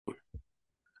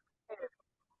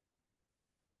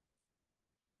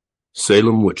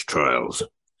Salem Witch Trials.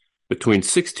 Between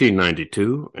 1692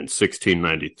 and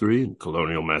 1693 in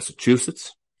colonial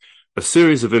Massachusetts, a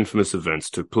series of infamous events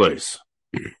took place.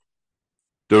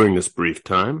 During this brief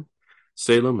time,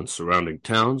 Salem and surrounding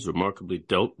towns remarkably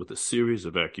dealt with a series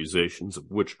of accusations of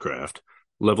witchcraft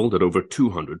leveled at over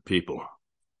 200 people.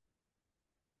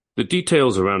 The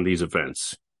details around these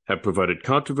events have provided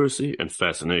controversy and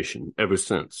fascination ever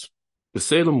since. The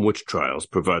Salem Witch Trials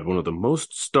provide one of the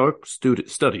most stark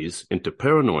studies into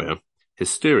paranoia,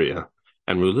 hysteria,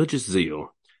 and religious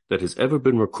zeal that has ever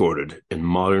been recorded in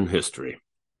modern history.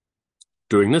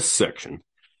 During this section,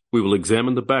 we will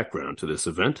examine the background to this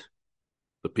event,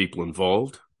 the people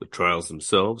involved, the trials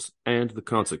themselves, and the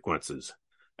consequences.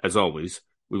 As always,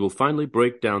 we will finally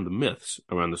break down the myths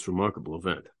around this remarkable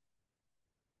event.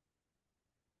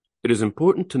 It is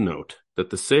important to note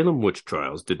that the Salem Witch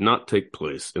Trials did not take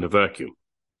place in a vacuum.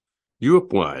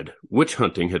 Europe-wide, witch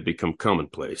hunting had become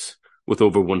commonplace, with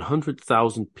over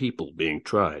 100,000 people being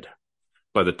tried.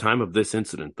 By the time of this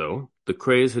incident, though, the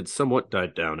craze had somewhat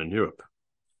died down in Europe.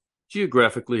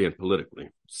 Geographically and politically,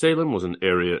 Salem was an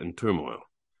area in turmoil.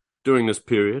 During this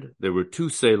period, there were two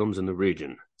Salems in the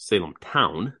region: Salem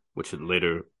Town, which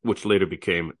later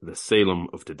became the Salem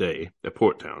of today, a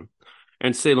port town,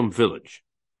 and Salem Village,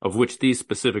 of which these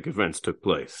specific events took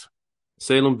place.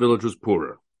 Salem Village was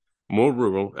poorer, more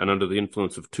rural, and under the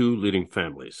influence of two leading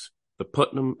families, the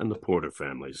Putnam and the Porter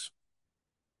families.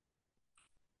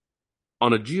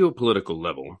 On a geopolitical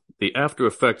level, the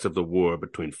after-effects of the war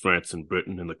between France and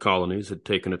Britain in the colonies had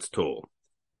taken its toll,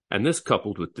 and this,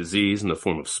 coupled with disease in the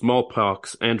form of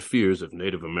smallpox and fears of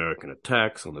Native American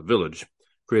attacks on the village,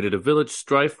 created a village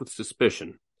rife with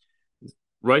suspicion,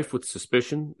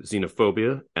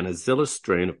 xenophobia, and a zealous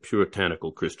strain of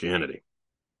puritanical Christianity.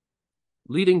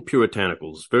 Leading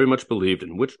Puritanicals very much believed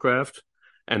in witchcraft,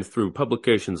 and through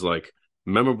publications like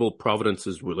Memorable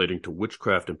Providences Relating to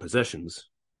Witchcraft and Possessions,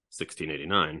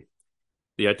 1689,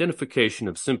 the identification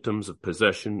of symptoms of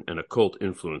possession and occult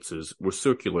influences were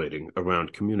circulating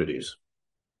around communities.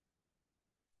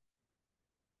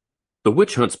 The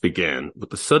witch hunts began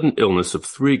with the sudden illness of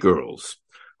three girls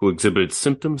who exhibited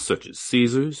symptoms such as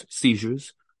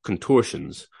seizures,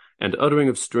 contortions, and uttering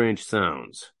of strange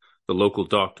sounds. The local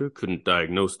doctor couldn't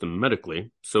diagnose them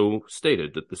medically, so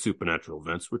stated that the supernatural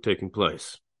events were taking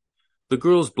place. The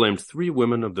girls blamed three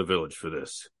women of the village for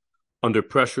this, under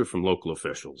pressure from local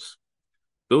officials.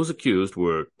 Those accused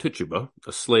were Tituba,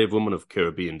 a slave woman of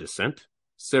Caribbean descent,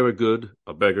 Sarah Good,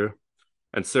 a beggar,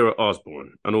 and Sarah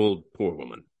Osborne, an old poor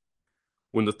woman.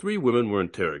 When the three women were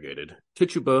interrogated,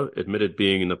 Tituba admitted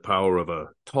being in the power of a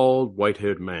tall,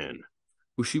 white-haired man,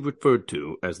 who she referred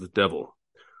to as the devil,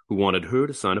 who wanted her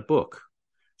to sign a book.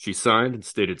 She signed and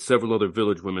stated several other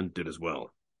village women did as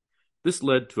well. This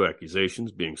led to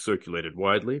accusations being circulated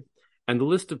widely, and the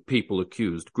list of people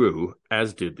accused grew,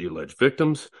 as did the alleged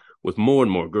victims, with more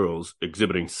and more girls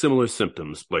exhibiting similar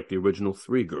symptoms like the original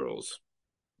three girls.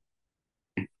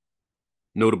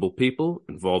 Notable people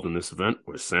involved in this event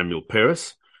were Samuel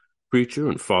Parris, preacher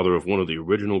and father of one of the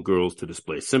original girls to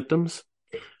display symptoms,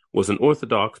 was an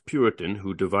Orthodox Puritan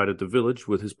who divided the village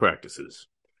with his practices.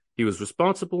 He was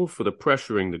responsible for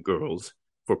pressuring the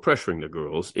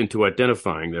girls into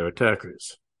identifying their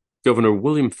attackers. Governor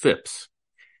William Phipps.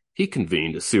 He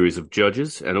convened a series of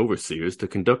judges and overseers to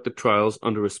conduct the trials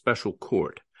under a special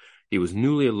court. He was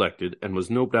newly elected and was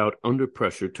no doubt under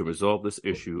pressure to resolve this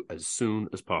issue as soon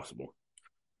as possible.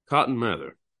 Cotton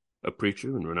Mather, a preacher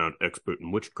and renowned expert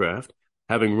in witchcraft,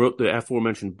 having wrote the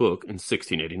aforementioned book in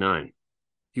 1689.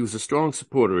 He was a strong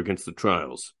supporter against the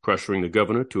trials, pressuring the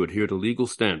governor to adhere to legal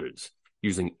standards,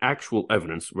 using actual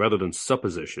evidence rather than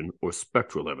supposition or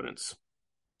spectral evidence.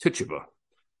 Tituba,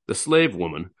 the slave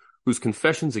woman whose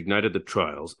confessions ignited the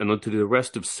trials and led to the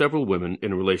arrest of several women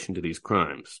in relation to these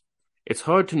crimes. It's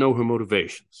hard to know her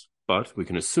motivations, but we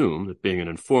can assume that being an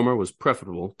informer was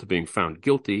preferable to being found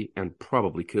guilty and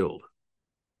probably killed.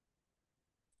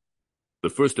 The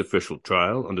first official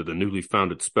trial under the newly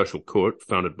founded special court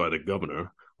founded by the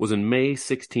governor was in May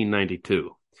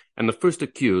 1692, and the first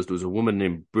accused was a woman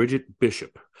named Bridget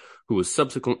Bishop, who was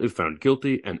subsequently found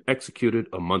guilty and executed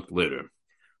a month later.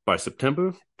 By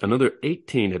September, another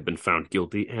 18 had been found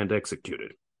guilty and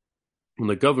executed. When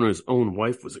the governor's own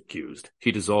wife was accused,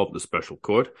 he dissolved the special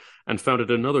court and founded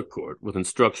another court with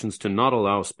instructions to not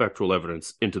allow spectral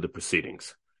evidence into the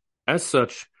proceedings. As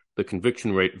such, the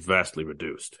conviction rate vastly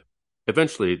reduced.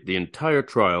 Eventually, the entire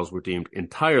trials were deemed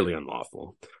entirely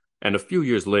unlawful, and a few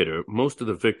years later, most of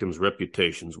the victims'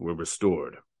 reputations were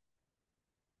restored.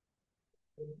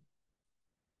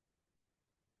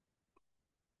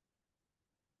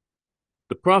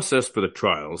 The process for the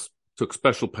trials took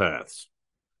special paths.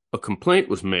 A complaint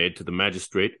was made to the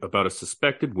magistrate about a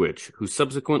suspected witch who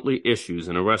subsequently issues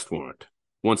an arrest warrant.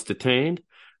 Once detained,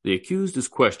 the accused is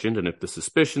questioned, and if the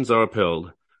suspicions are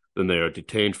upheld, then they are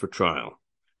detained for trial.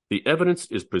 The evidence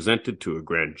is presented to a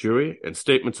grand jury, and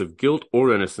statements of guilt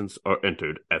or innocence are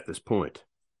entered at this point.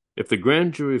 If the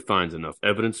grand jury finds enough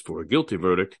evidence for a guilty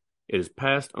verdict, it is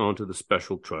passed on to the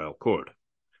special trial court.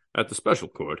 At the special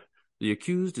court, the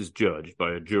accused is judged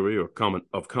by a jury of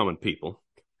common people,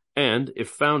 and if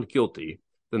found guilty,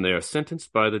 then they are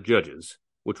sentenced by the judges,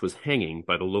 which was hanging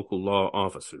by the local law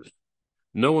officers.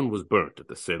 No one was burnt at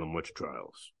the Salem witch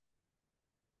trials.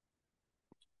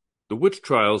 The witch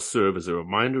trials serve as a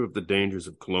reminder of the dangers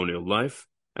of colonial life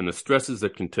and the stresses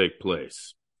that can take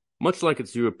place. Much like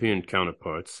its European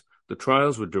counterparts, the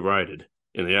trials were derided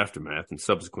in the aftermath and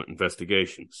subsequent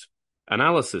investigations.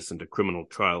 Analysis into criminal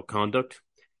trial conduct,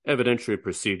 evidentiary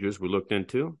procedures were looked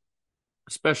into,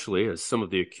 especially as some of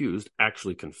the accused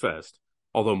actually confessed,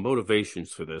 although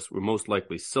motivations for this were most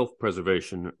likely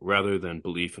self-preservation rather than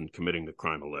belief in committing the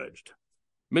crime alleged.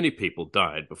 Many people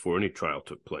died before any trial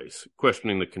took place,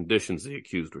 questioning the conditions the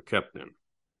accused were kept in.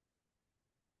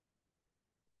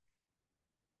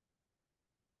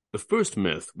 The first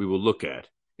myth we will look at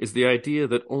is the idea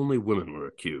that only women were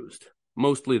accused.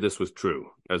 Mostly this was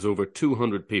true, as over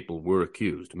 200 people were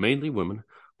accused, mainly women,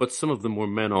 but some of them were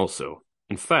men also.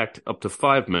 In fact, up to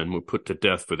 5 men were put to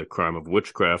death for the crime of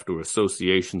witchcraft or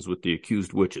associations with the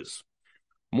accused witches.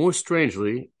 More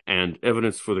strangely, and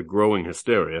evidence for the growing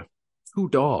hysteria, 2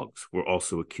 dogs were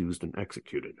also accused and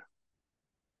executed.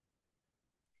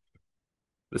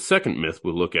 The second myth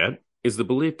we'll look at is the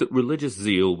belief that religious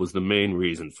zeal was the main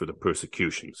reason for the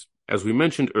persecutions. As we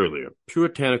mentioned earlier,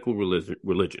 puritanical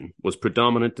religion was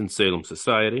predominant in Salem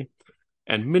society,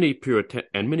 and many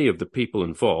of the people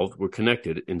involved were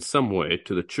connected in some way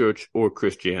to the church or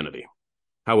Christianity.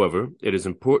 However, it is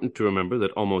important to remember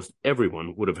that almost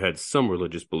everyone would have had some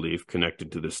religious belief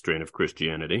connected to this strain of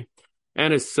Christianity,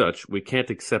 and as such, we can't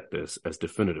accept this as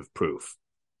definitive proof.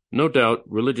 No doubt,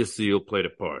 religious zeal played a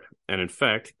part, and in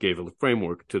fact gave a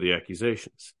framework to the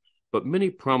accusations. But many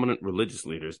prominent religious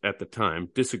leaders at the time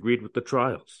disagreed with the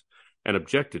trials and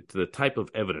objected to the type of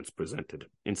evidence presented,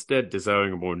 instead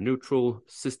desiring a more neutral,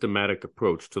 systematic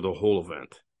approach to the whole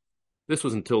event. This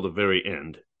was until the very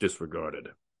end disregarded.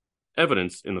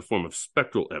 Evidence in the form of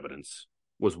spectral evidence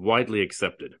was widely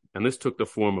accepted, and this took the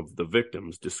form of the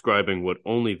victims describing what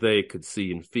only they could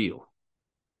see and feel.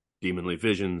 Demonly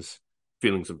visions,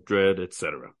 feelings of dread,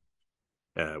 etc.,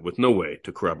 with no way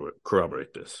to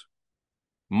corroborate this.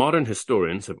 Modern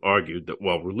historians have argued that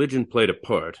while religion played a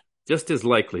part, just as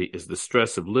likely is the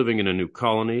stress of living in a new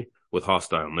colony with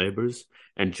hostile neighbors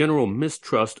and general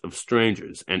mistrust of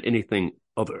strangers and anything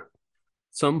other.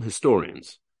 Some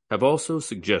historians have also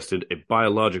suggested a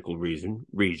biological reason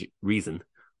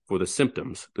for the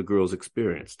symptoms the girls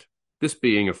experienced, this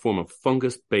being a form of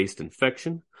fungus-based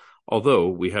infection, although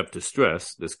we have to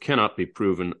stress this cannot be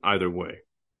proven either way.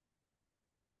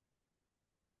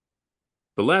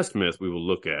 The last myth we will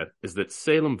look at is that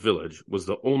Salem Village was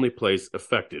the only place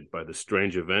affected by the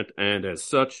strange event, and as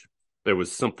such, there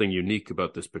was something unique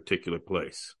about this particular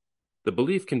place. The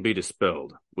belief can be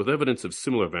dispelled, with evidence of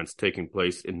similar events taking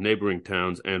place in neighboring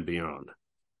towns and beyond.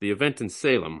 The event in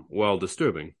Salem, while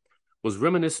disturbing, was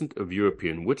reminiscent of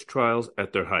European witch trials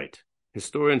at their height.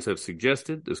 Historians have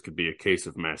suggested this could be a case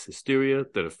of mass hysteria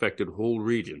that affected whole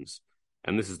regions,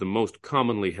 and this is the most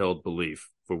commonly held belief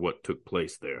for what took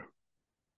place there.